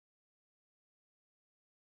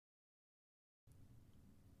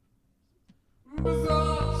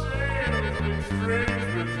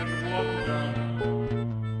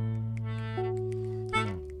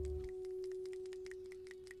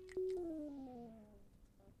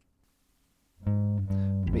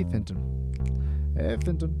Me, Finton. Hey,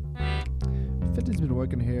 Finton. Finton's been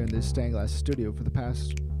working here in this stained glass studio for the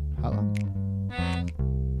past... how long?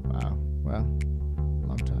 Wow, well,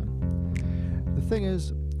 long time. The thing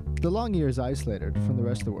is, the long years isolated from the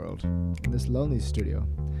rest of the world in this lonely studio,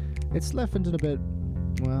 it's left Finton a bit,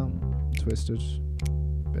 well, twisted,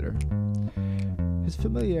 bitter. His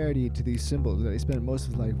familiarity to these symbols that he spent most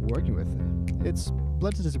of his life working with, it's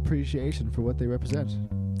blunted his appreciation for what they represent.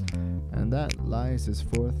 And that lies his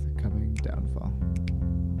forthcoming downfall.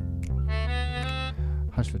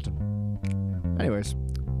 Hush, Finton. Anyways,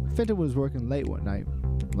 Finton was working late one night,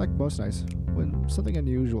 like most nights, when something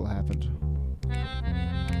unusual happened.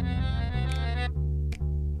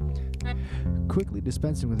 Quickly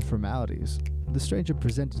dispensing with the formalities, the stranger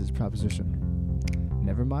presented his proposition.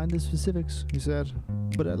 "Never mind the specifics," he said,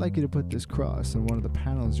 "but I'd like you to put this cross on one of the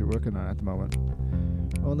panels you're working on at the moment.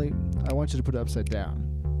 Only, I want you to put it upside down.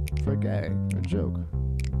 For a gag, or a joke."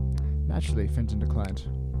 Naturally, Finton declined.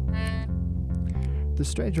 The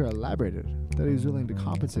stranger elaborated that he was willing to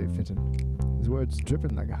compensate Finton, his words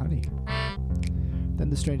dripping like honey. Then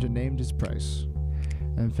the stranger named his price,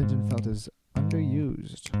 and Finton felt his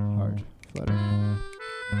underused heart flutter.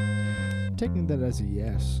 Taking that as a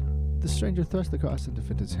yes, the stranger thrust the cross into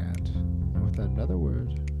Finton's hand, and without another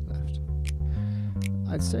word, left.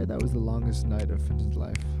 I'd say that was the longest night of Finton's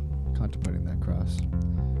life, contemplating that cross.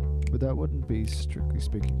 But that wouldn't be strictly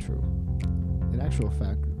speaking true. In actual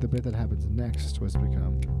fact, the bit that happens next was to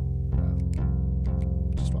become, well,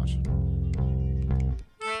 just watch.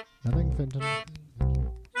 Nothing, Finton.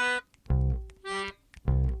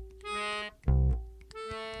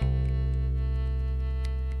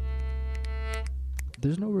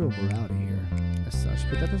 There's no real morality here, as such,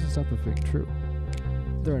 but that doesn't stop it being true.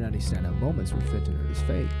 There aren't any standout moments where Finton earned his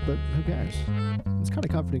fate, but who cares? It's kind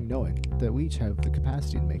of comforting knowing that we each have the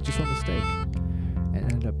capacity to make just one mistake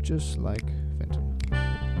and end up just like